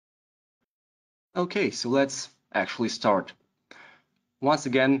Okay, so let's actually start. Once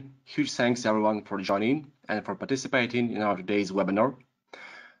again, huge thanks everyone for joining and for participating in our today's webinar.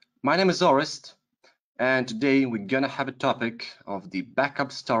 My name is Orest, and today we're gonna have a topic of the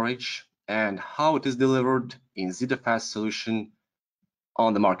backup storage and how it is delivered in ZFS solution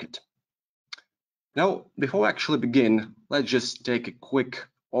on the market. Now, before we actually begin, let's just take a quick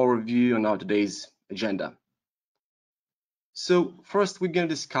overview on our today's agenda. So first, we're gonna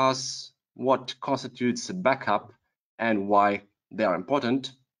discuss what constitutes a backup and why they are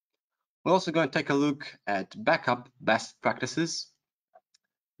important. We're also going to take a look at backup best practices.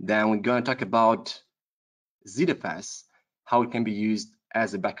 Then we're going to talk about ZFS, how it can be used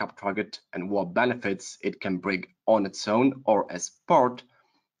as a backup target and what benefits it can bring on its own or as part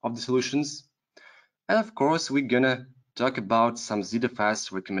of the solutions. And of course, we're going to talk about some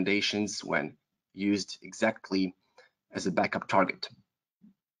ZFS recommendations when used exactly as a backup target.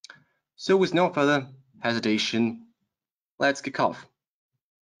 So with no further hesitation, let's kick off.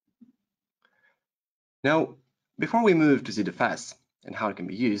 Now, before we move to ZFS and how it can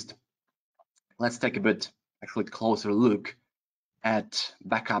be used, let's take a bit actually closer look at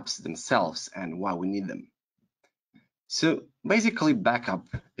backups themselves and why we need them. So basically, backup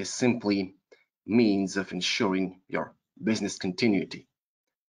is simply means of ensuring your business continuity,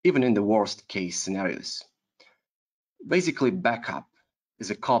 even in the worst case scenarios. Basically, backup is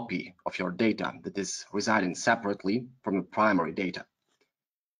a copy of your data that is residing separately from your primary data.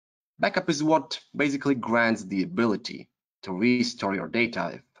 Backup is what basically grants the ability to restore your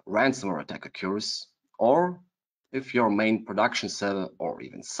data if ransomware attack occurs, or if your main production server or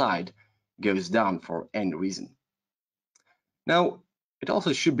even site goes down for any reason. Now, it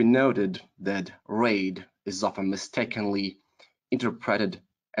also should be noted that RAID is often mistakenly interpreted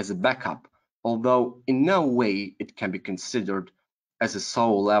as a backup, although in no way it can be considered as a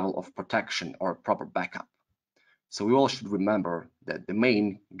sole level of protection or a proper backup. So we all should remember that the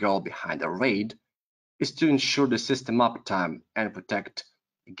main goal behind a RAID is to ensure the system uptime and protect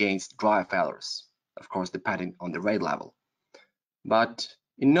against drive failures, of course depending on the RAID level. But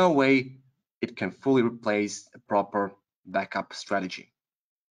in no way it can fully replace a proper backup strategy.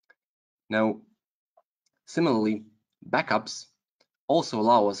 Now, similarly, backups also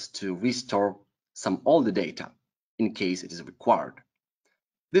allow us to restore some older data in case it is required.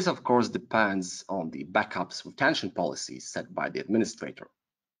 This, of course, depends on the backups retention policies set by the administrator.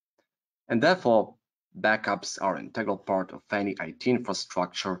 And therefore, backups are an integral part of any IT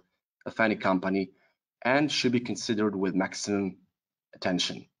infrastructure of any company and should be considered with maximum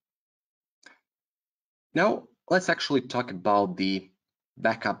attention. Now, let's actually talk about the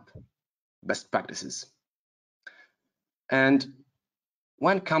backup best practices. And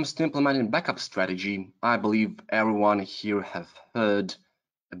when it comes to implementing backup strategy, I believe everyone here have heard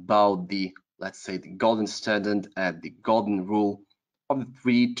about the, let's say, the golden standard and the golden rule of the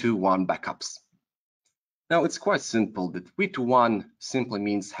 3-2-1 backups. Now, it's quite simple. The 3-2-1 simply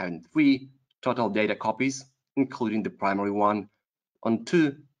means having 3 total data copies, including the primary one, on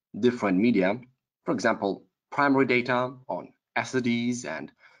 2 different media. For example, primary data on SSDs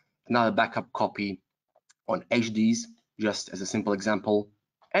and another backup copy on HDs, just as a simple example,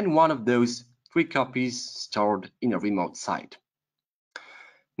 and one of those 3 copies stored in a remote site.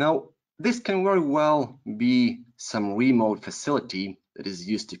 Now, this can very well be some remote facility that is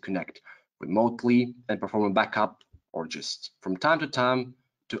used to connect remotely and perform a backup, or just from time to time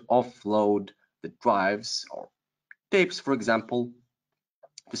to offload the drives or tapes, for example,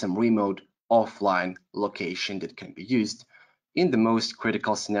 to some remote offline location that can be used in the most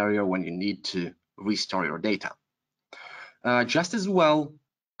critical scenario when you need to restore your data. Just as well,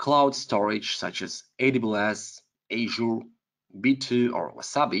 cloud storage such as AWS, Azure, B2 or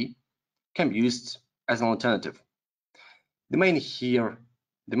Wasabi can be used as an alternative. The main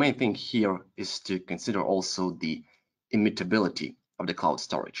thing here is to consider also the immutability of the cloud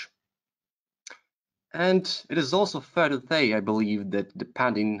storage. And it is also fair to say, I believe, that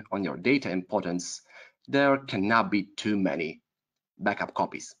depending on your data importance, there cannot be too many backup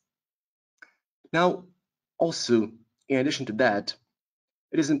copies. Now, also, in addition to that,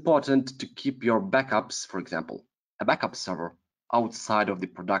 it is important to keep your backups, for example, a backup server, outside of the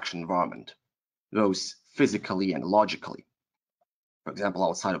production environment, those physically and logically, for example,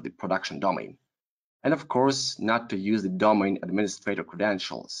 outside of the production domain. And of course, not to use the domain administrator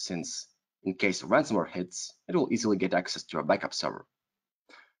credentials, since in case of ransomware hits, it will easily get access to your backup server.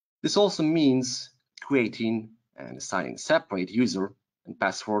 This also means creating and assigning separate user and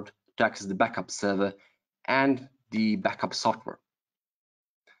password to access the backup server and the backup software.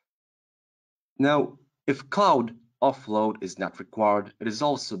 Now, if cloud offload is not required, it is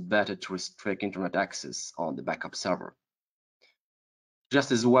also better to restrict internet access on the backup server.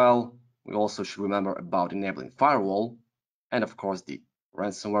 Just as well, we also should remember about enabling firewall and of course the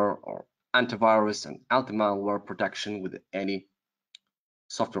ransomware or antivirus and anti-malware protection with any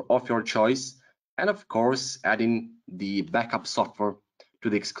software of your choice, and of course adding the backup software to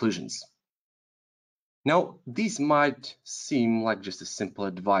the exclusions. Now, these might seem like just a simple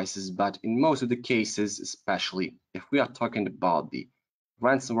advices, but in most of the cases, especially if we are talking about the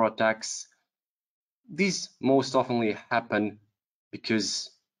ransomware attacks, these most often happen because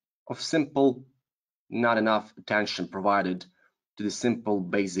of simple, not enough attention provided to the simple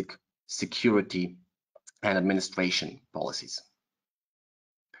basic security and administration policies.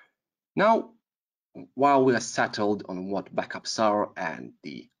 Now, while we are settled on what backups are and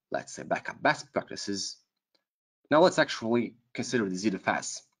the, let's say, backup best practices, now let's actually consider the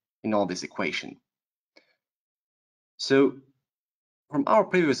ZFS in all this equation. So from our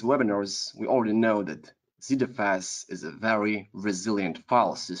previous webinars, we already know that ZFS is a very resilient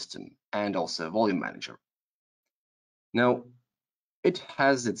file system and also a volume manager. Now, it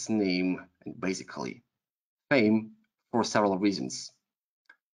has its name and basically fame for several reasons.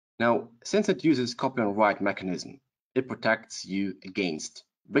 Now, since it uses copy and write mechanism, it protects you against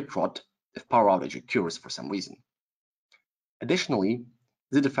bit rot if power outage occurs for some reason. Additionally,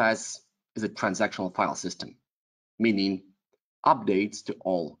 ZFS is a transactional file system, meaning updates to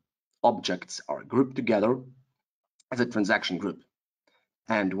all objects are grouped together as a transaction group.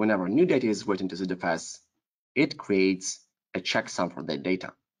 And whenever new data is written to ZFS, it creates a checksum for that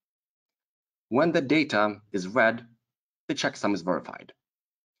data. When the data is read, the checksum is verified.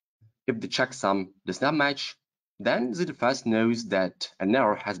 If the checksum does not match, then ZFS knows that an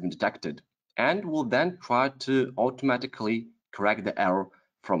error has been detected and will then try to automatically correct the error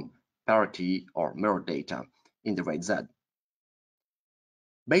from parity or mirror data in the RAID Z.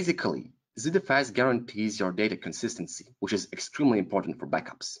 Basically, ZFS guarantees your data consistency, which is extremely important for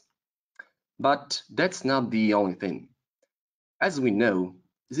backups. But that's not the only thing. As we know,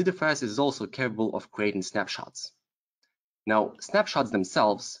 ZFS is also capable of creating snapshots. Now, snapshots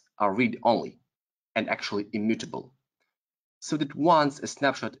themselves are read-only and actually immutable, so that once a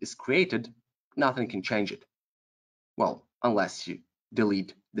snapshot is created, nothing can change it. Well, unless you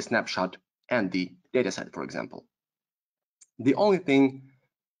delete the snapshot and the dataset, for example. The only thing,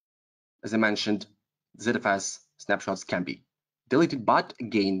 as I mentioned, ZFS snapshots can be deleted, but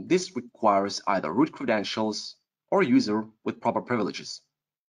again, this requires either root credentials or user with proper privileges.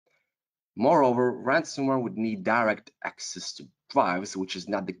 Moreover, ransomware would need direct access to drives, which is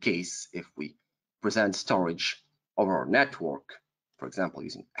not the case if we present storage over our network, for example,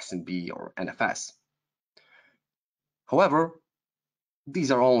 using SMB or NFS. However,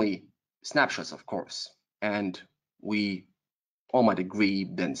 these are only snapshots, of course, and we all might agree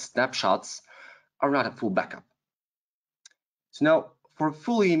that snapshots are not a full backup. So now, for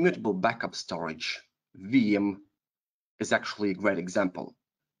fully immutable backup storage, Veeam is actually a great example,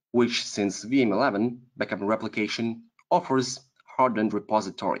 which since Veeam 11 backup and replication offers hardened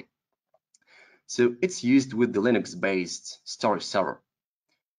repository. So it's used with the Linux-based storage server.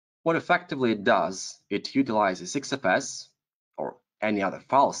 What effectively it does, it utilizes ZFS or any other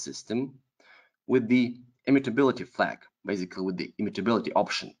file system with the immutability flag, basically with the immutability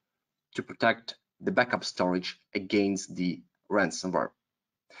option to protect the backup storage against the ransomware.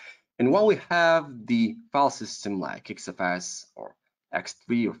 And while we have the file system like ZFS or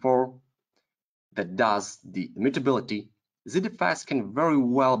X3 or 4 that does the immutability, ZFS can very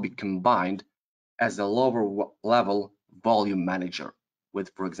well be combined as a lower level volume manager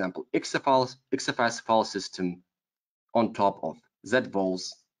with, for example, ZFS file system on top of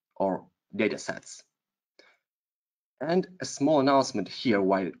ZVols or datasets. And a small announcement here,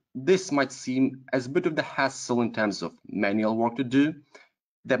 while this might seem as a bit of the hassle in terms of manual work to do,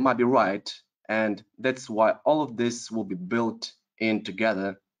 that might be right, and that's why all of this will be built in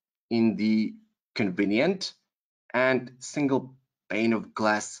together in the convenient and single pane of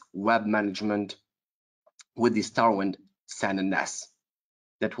glass web management with the StarWind SAN and NAS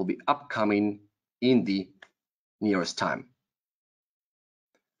that will be upcoming in the nearest time.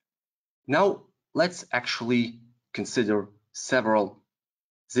 Now, let's actually consider several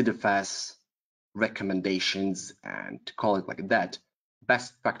ZFS recommendations, and to call it like that,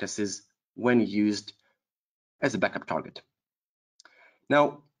 best practices when used as a backup target.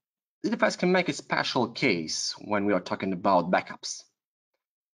 Now, ZFS can make a special case when we are talking about backups.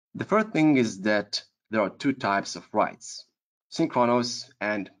 The first thing is that there are two types of writes, synchronous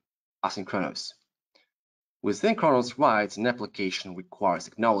and asynchronous. With synchronous writes, an application requires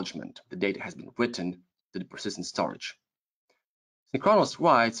acknowledgement the data has been written to the persistent storage. Synchronous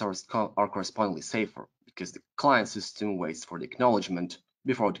writes are correspondingly safer because the client system waits for the acknowledgement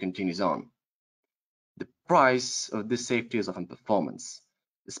before it continues on. The price of this safety is often performance,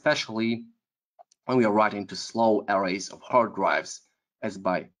 especially when we are writing to slow arrays of hard drives, as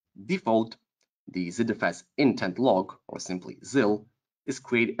by default, the ZFS intent log, or simply ZIL, is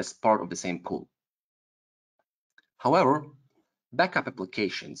created as part of the same pool. However, backup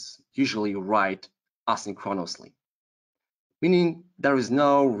applications usually write asynchronously, meaning there is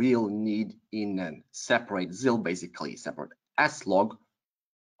no real need in a separate ZIL, basically separate S log,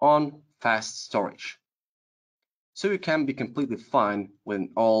 on fast storage. So you can be completely fine with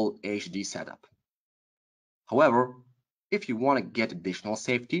an all HD setup. However, if you want to get additional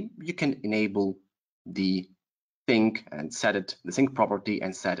safety, you can enable the sync and set it, the sync property,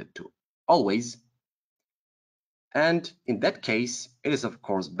 and set it to always. And in that case, it is of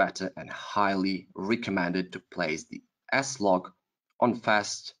course better and highly recommended to place the S log on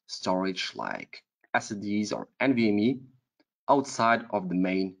fast storage like SSDs or NVMe outside of the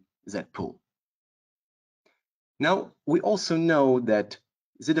main Z pool. Now, we also know that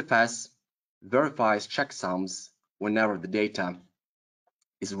ZFS verifies checksums whenever the data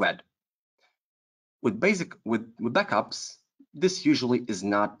is read. With backups, this usually is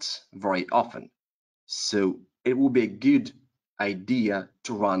not very often, so it will be a good idea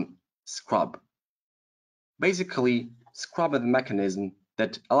to run scrub. Basically, scrub is a mechanism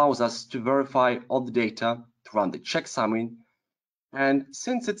that allows us to verify all the data to run the checksumming, and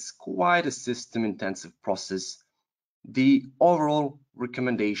since it's quite a system-intensive process, the overall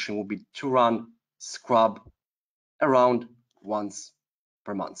recommendation will be to run scrub around once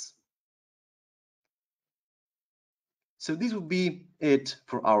per month. So this will be it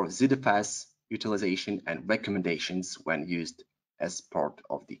for our ZFS utilization and recommendations when used as part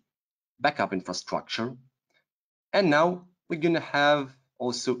of the backup infrastructure. And now we're going to have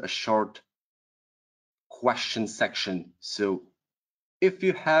also a short question section. So if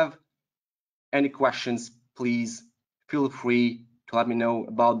you have any questions, please feel free to let me know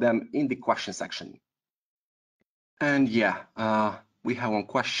about them in the question section. And yeah, we have one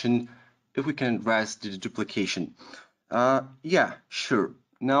question, if we can address the duplication. Yeah, sure.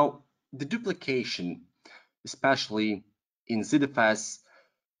 Now, the duplication, especially in ZFS,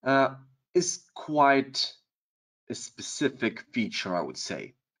 is quite a specific feature, I would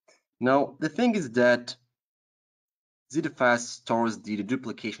say. Now, the thing is that ZFS stores the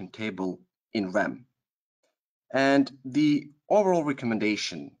deduplication table in RAM, and the overall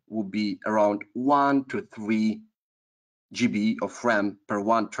recommendation will be around 1 to 3 GB of RAM per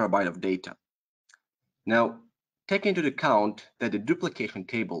 1 terabyte of data. Now, take into account that the duplication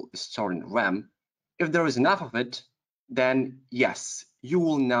table is stored in RAM. If there is enough of it, then yes, you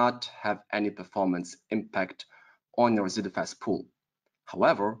will not have any performance impact on your ZFS pool.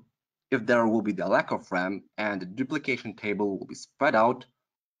 However, if there will be the lack of RAM and the duplication table will be spread out,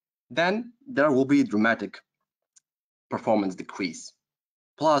 then there will be dramatic performance decrease.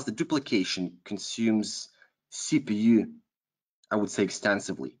 Plus, the duplication consumes CPU, I would say,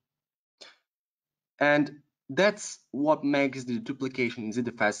 extensively. And that's what makes the duplication in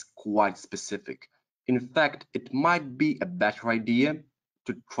ZFS quite specific. In fact, it might be a better idea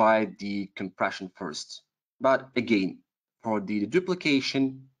to try the compression first. But again, for the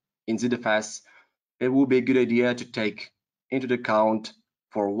duplication in ZFS, it will be a good idea to take into account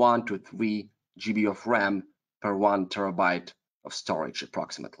for 1 to 3 GB of RAM per 1 terabyte of storage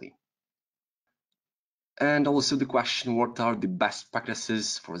approximately. And also the question, what are the best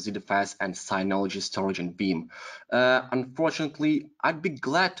practices for ZFS and Synology storage in Veeam? Unfortunately, I'd be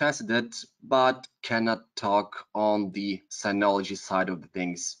glad to answer that, but cannot talk on the Synology side of the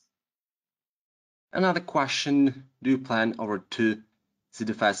things. Another question, do you plan over 2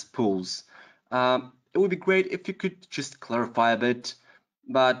 ZFS pools? It would be great if you could just clarify a bit,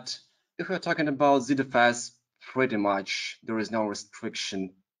 but if we're talking about ZFS, pretty much there is no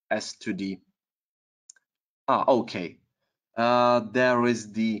restriction as to the okay. There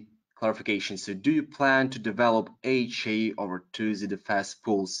is the clarification. So do you plan to develop HA over 2 ZFS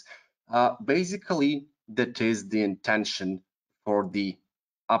pools? Basically, that is the intention for the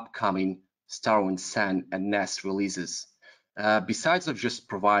upcoming StarWind SAN and NAS releases. Besides of just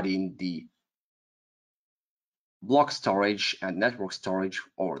providing the block storage and network storage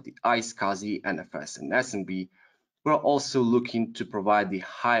or the iSCSI, NFS, and SMB, we're also looking to provide the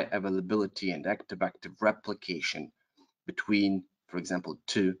high availability and active-active replication between, for example,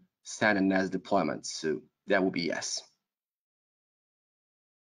 2 SAN and NAS deployments. So that will be yes.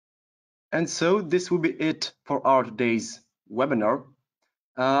 And so this will be it for our today's webinar.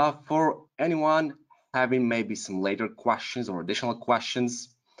 For anyone having maybe some later questions or additional questions,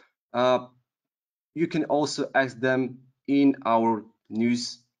 you can also ask them in our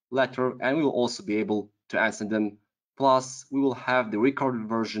newsletter, and we will also be able to answer them. Plus, we will have the recorded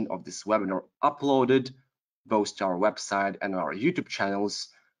version of this webinar uploaded both to our website and our YouTube channels.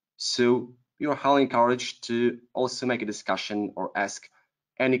 So you're highly encouraged to also make a discussion or ask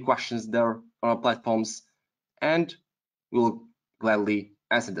any questions there on our platforms, and we'll gladly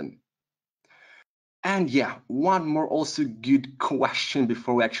answer them. And yeah, one more also good question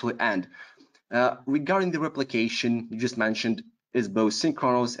before we actually end. Regarding the replication you just mentioned, is both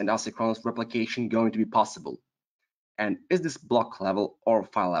synchronous and asynchronous replication going to be possible? And is this block level or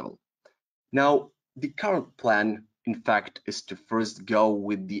file level? Now, the current plan, in fact, is to first go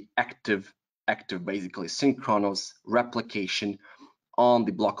with the active basically synchronous replication on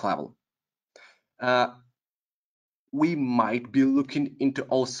the block level. We might be looking into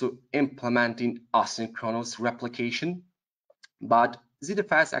also implementing asynchronous replication, but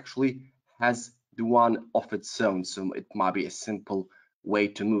ZFS actually has the one of its own, so it might be a simple way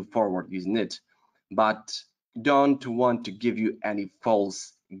to move forward using it. But don't want to give you any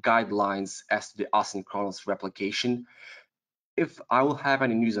false guidelines as to the asynchronous replication. If I will have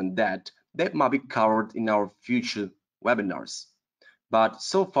any news on that, that might be covered in our future webinars. But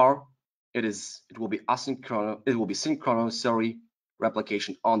so far, it will be synchronous,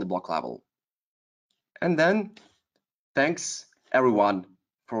 replication on the block level. And then thanks everyone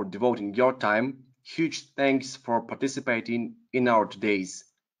for devoting your time. Huge thanks for participating in our today's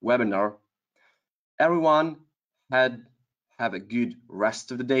webinar. Everyone have a good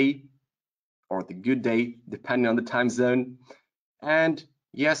rest of the day, or the good day, depending on the time zone. And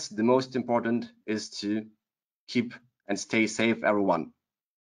yes, the most important is to keep and stay safe, everyone.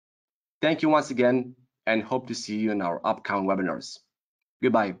 Thank you once again, and hope to see you in our upcoming webinars.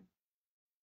 Goodbye.